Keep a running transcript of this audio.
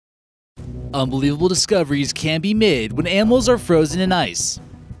Unbelievable discoveries can be made when animals are frozen in ice.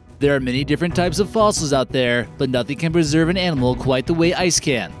 There are many different types of fossils out there, but nothing can preserve an animal quite the way ice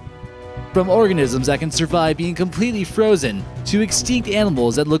can. From organisms that can survive being completely frozen, to extinct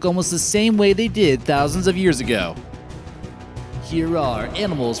animals that look almost the same way they did thousands of years ago. Here are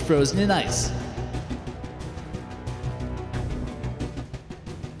animals frozen in ice.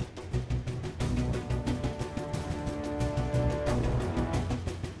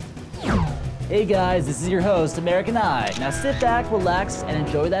 Hey guys, this is your host, American Eye. Now sit back, relax, and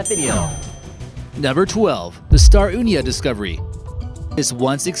enjoy that video. Number 12. The Ania Discovery. This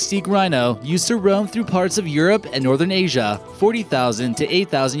once extinct rhino used to roam through parts of Europe and Northern Asia 40,000 to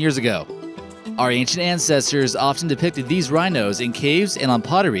 8,000 years ago. Our ancient ancestors often depicted these rhinos in caves and on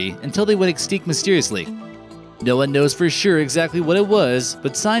pottery until they went extinct mysteriously. No one knows for sure exactly what it was,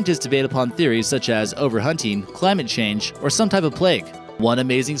 but scientists debate upon theories such as overhunting, climate change, or some type of plague. One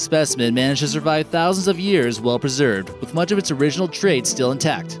amazing specimen managed to survive thousands of years well preserved, with much of its original traits still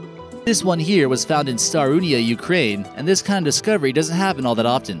intact. This one here was found in Ania, Ukraine, and this kind of discovery doesn't happen all that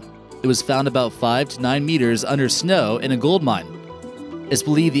often. It was found about 5 to 9 meters under snow in a gold mine. It's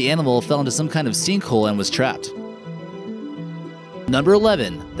believed the animal fell into some kind of sinkhole and was trapped. Number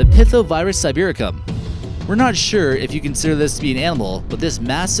 11. The Pithovirus Sibiricum. We're not sure if you consider this to be an animal, but this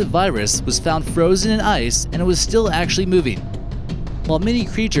massive virus was found frozen in ice and it was still actually moving. While many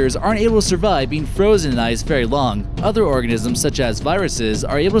creatures aren't able to survive being frozen in ice very long, other organisms such as viruses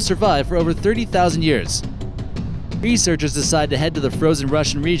are able to survive for over 30,000 years. Researchers decided to head to the frozen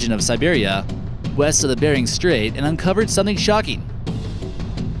Russian region of Siberia, west of the Bering Strait, and uncovered something shocking.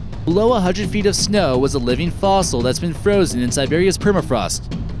 Below 100 feet of snow was a living fossil that's been frozen in Siberia's permafrost.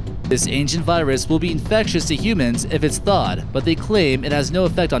 This ancient virus will be infectious to humans if it's thawed, but they claim it has no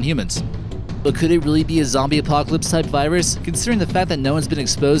effect on humans. But could it really be a zombie apocalypse type virus, considering the fact that no one's been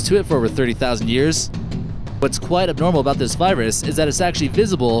exposed to it for over 30,000 years? What's quite abnormal about this virus is that it's actually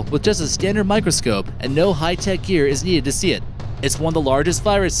visible with just a standard microscope and no high-tech gear is needed to see it. It's one of the largest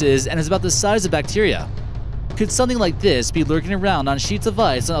viruses and is about the size of bacteria. Could something like this be lurking around on sheets of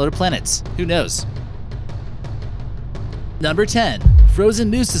ice on other planets? Who knows? Number 10. Frozen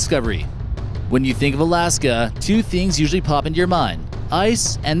Moose Discovery. When you think of Alaska, two things usually pop into your mind: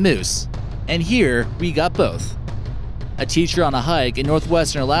 ice and moose. And here, we got both. A teacher on a hike in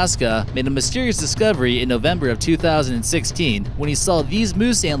northwestern Alaska made a mysterious discovery in November of 2016 when he saw these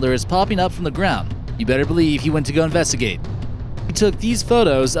moose antlers popping up from the ground. You better believe he went to go investigate. He took these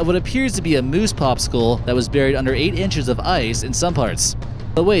photos of what appears to be a moose popsicle that was buried under 8 inches of ice in some parts.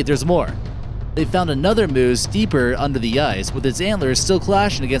 But wait, there's more. They found another moose deeper under the ice with its antlers still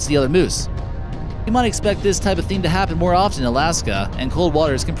clashing against the other moose. You might expect this type of thing to happen more often in Alaska, and cold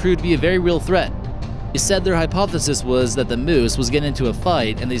waters can prove to be a very real threat. They said their hypothesis was that the moose was getting into a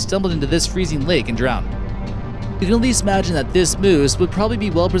fight and they stumbled into this freezing lake and drowned. You can at least imagine that this moose would probably be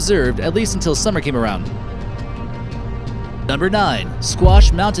well preserved at least until summer came around. Number 9.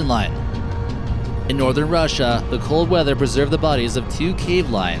 Squash Mountain Lion. In northern Russia, the cold weather preserved the bodies of 2 cave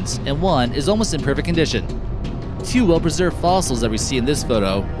lions, and one is almost in perfect condition. 2 well-preserved fossils that we see in this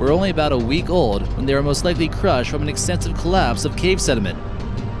photo were only about a week old when they were most likely crushed from an extensive collapse of cave sediment.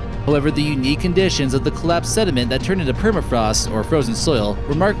 However, the unique conditions of the collapsed sediment that turned into permafrost, or frozen soil,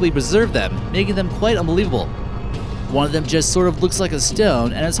 remarkably preserved them, making them quite unbelievable. One of them just sort of looks like a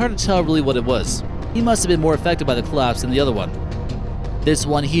stone, and it's hard to tell really what it was. He must have been more affected by the collapse than the other one. This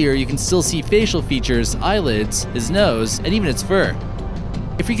one here, you can still see facial features, eyelids, his nose, and even its fur.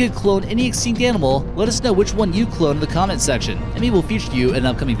 If we could clone any extinct animal, let us know which one you cloned in the comment section, and maybe we'll feature you in an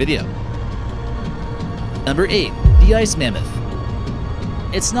upcoming video. Number 8. The Ice Mammoth.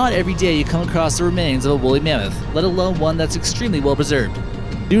 It's not every day you come across the remains of a woolly mammoth, let alone one that's extremely well preserved.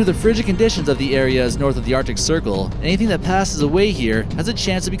 Due to the frigid conditions of the areas north of the Arctic Circle, anything that passes away here has a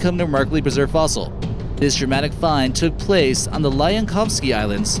chance to become a remarkably preserved fossil. This dramatic find took place on the Lyankovsky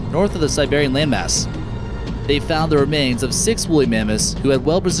Islands, north of the Siberian landmass. They found the remains of 6 woolly mammoths who had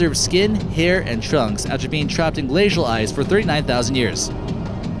well-preserved skin, hair, and trunks after being trapped in glacial ice for 39,000 years.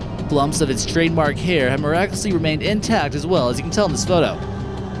 Clumps of its trademark hair have miraculously remained intact as well, as you can tell in this photo.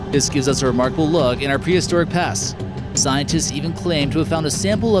 This gives us a remarkable look in our prehistoric past. Scientists even claim to have found a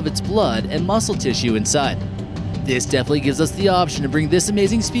sample of its blood and muscle tissue inside. This definitely gives us the option to bring this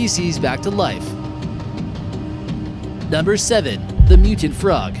amazing species back to life. Number 7. The Mutant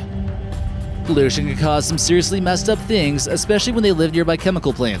Frog. Pollution can cause some seriously messed up things, especially when they live nearby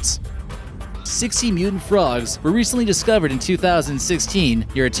chemical plants. 60 mutant frogs were recently discovered in 2016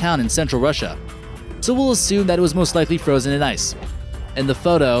 near a town in central Russia. So we'll assume that it was most likely frozen in ice. In the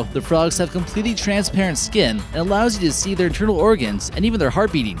photo, the frogs have completely transparent skin and allows you to see their internal organs and even their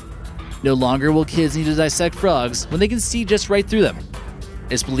heart beating. No longer will kids need to dissect frogs when they can see just right through them.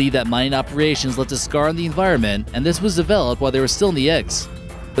 It's believed that mining operations left a scar on the environment, and this was developed while they were still in the eggs.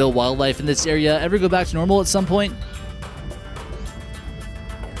 Will wildlife in this area ever go back to normal at some point?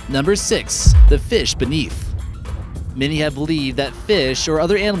 Number 6. The fish beneath. Many have believed that fish or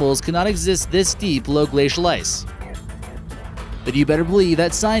other animals could not exist this deep below glacial ice. But you better believe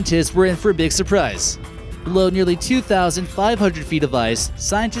that scientists were in for a big surprise. Below nearly 2,500 feet of ice,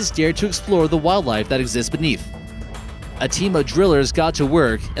 scientists dared to explore the wildlife that exists beneath. A team of drillers got to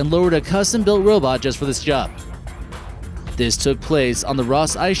work and lowered a custom-built robot just for this job. This took place on the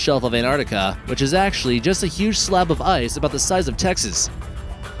Ross Ice Shelf of Antarctica, which is actually just a huge slab of ice about the size of Texas.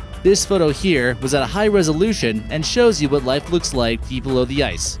 This photo here was at a high resolution and shows you what life looks like deep below the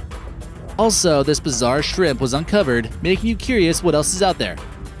ice. Also, this bizarre shrimp was uncovered, making you curious what else is out there.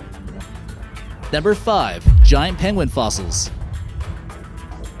 Number 5. Giant penguin fossils.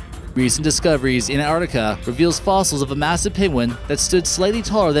 Recent discoveries in Antarctica reveals fossils of a massive penguin that stood slightly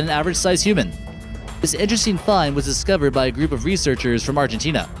taller than an average-sized human. This interesting find was discovered by a group of researchers from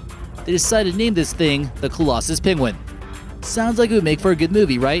Argentina. They decided to name this thing the Colossus penguin. Sounds like it would make for a good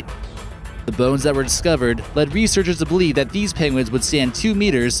movie, right? The bones that were discovered led researchers to believe that these penguins would stand 2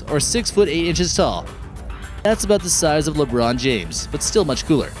 meters or 6 foot 8 inches tall. That's about the size of Lebron James, but still much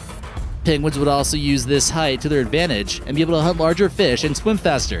cooler. Penguins would also use this height to their advantage and be able to hunt larger fish and swim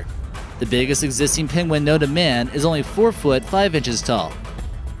faster. The biggest existing penguin known to man is only 4 foot 5 inches tall.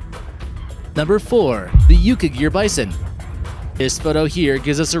 Number 4. The Yuka gear bison. This photo here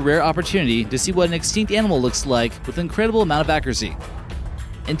gives us a rare opportunity to see what an extinct animal looks like with an incredible amount of accuracy.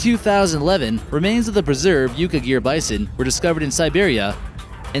 In 2011, remains of the preserved Yuka gear bison were discovered in Siberia,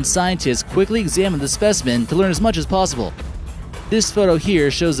 and scientists quickly examined the specimen to learn as much as possible. This photo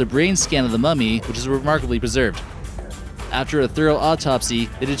here shows a brain scan of the mummy, which is remarkably preserved. After a thorough autopsy,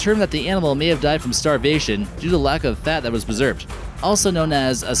 they determined that the animal may have died from starvation due to lack of fat that was preserved. Also known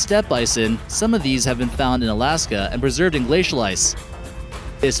as a steppe bison, some of these have been found in Alaska and preserved in glacial ice.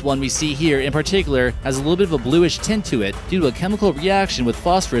 This one we see here in particular has a little bit of a bluish tint to it due to a chemical reaction with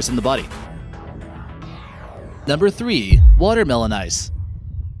phosphorus in the body. Number 3. Watermelon ice.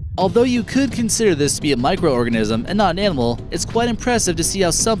 Although you could consider this to be a microorganism and not an animal, it's quite impressive to see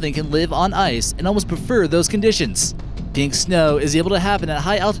how something can live on ice and almost prefer those conditions. Pink snow is able to happen at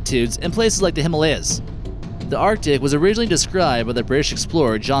high altitudes in places like the Himalayas. The Arctic was originally described by the British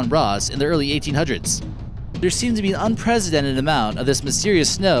explorer John Ross in the early 1800s. There seems to be an unprecedented amount of this mysterious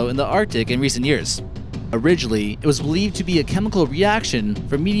snow in the Arctic in recent years. Originally, it was believed to be a chemical reaction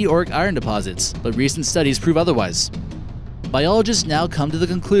from meteoric iron deposits, but recent studies prove otherwise. Biologists now come to the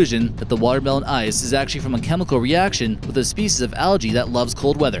conclusion that the watermelon ice is actually from a chemical reaction with a species of algae that loves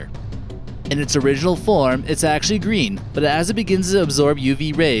cold weather. In its original form, it's actually green, but as it begins to absorb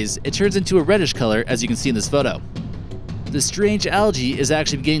UV rays, it turns into a reddish color, as you can see in this photo. The strange algae is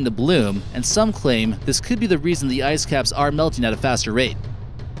actually beginning to bloom, and some claim this could be the reason the ice caps are melting at a faster rate.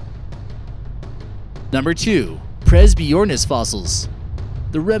 Number 2. Presbyornis fossils.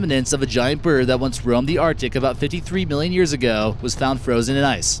 The remnants of a giant bird that once roamed the Arctic about 53 million years ago was found frozen in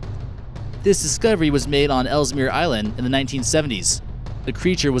ice. This discovery was made on Ellesmere Island in the 1970s. The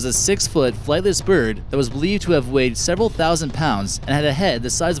creature was a 6-foot flightless bird that was believed to have weighed several thousand pounds and had a head the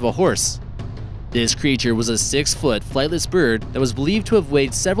size of a horse. This creature was a 6-foot flightless bird that was believed to have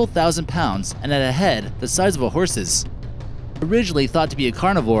weighed several thousand pounds and had a head the size of a horse's. Originally thought to be a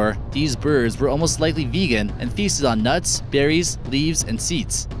carnivore, these birds were almost likely vegan and feasted on nuts, berries, leaves, and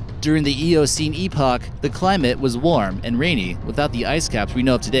seeds. During the Eocene epoch, the climate was warm and rainy without the ice caps we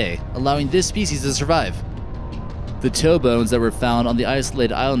know of today, allowing this species to survive. The toe bones that were found on the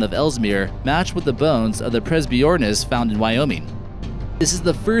isolated island of Ellesmere match with the bones of the Presbyornis found in Wyoming. This is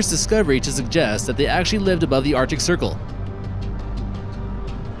the first discovery to suggest that they actually lived above the Arctic Circle.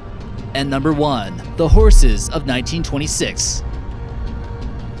 And number 1. The horses of 1926.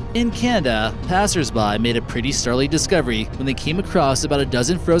 In Canada, passersby made a pretty startling discovery when they came across about a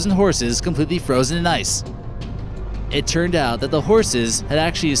dozen frozen horses completely frozen in ice. It turned out that the horses had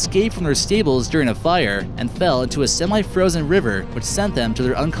actually escaped from their stables during a fire and fell into a semi-frozen river, which sent them to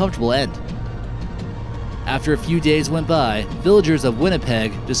their uncomfortable end. After a few days went by, villagers of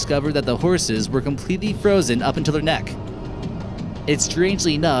Winnipeg discovered that the horses were completely frozen up until their neck. It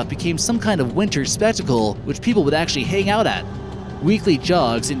strangely enough became some kind of winter spectacle which people would actually hang out at. Weekly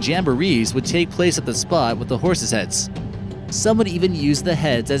jogs and jamborees would take place at the spot with the horses' heads. Some would even use the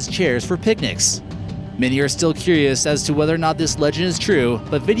heads as chairs for picnics. Many are still curious as to whether or not this legend is true,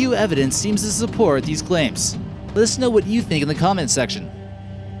 but video evidence seems to support these claims. Let us know what you think in the comments section.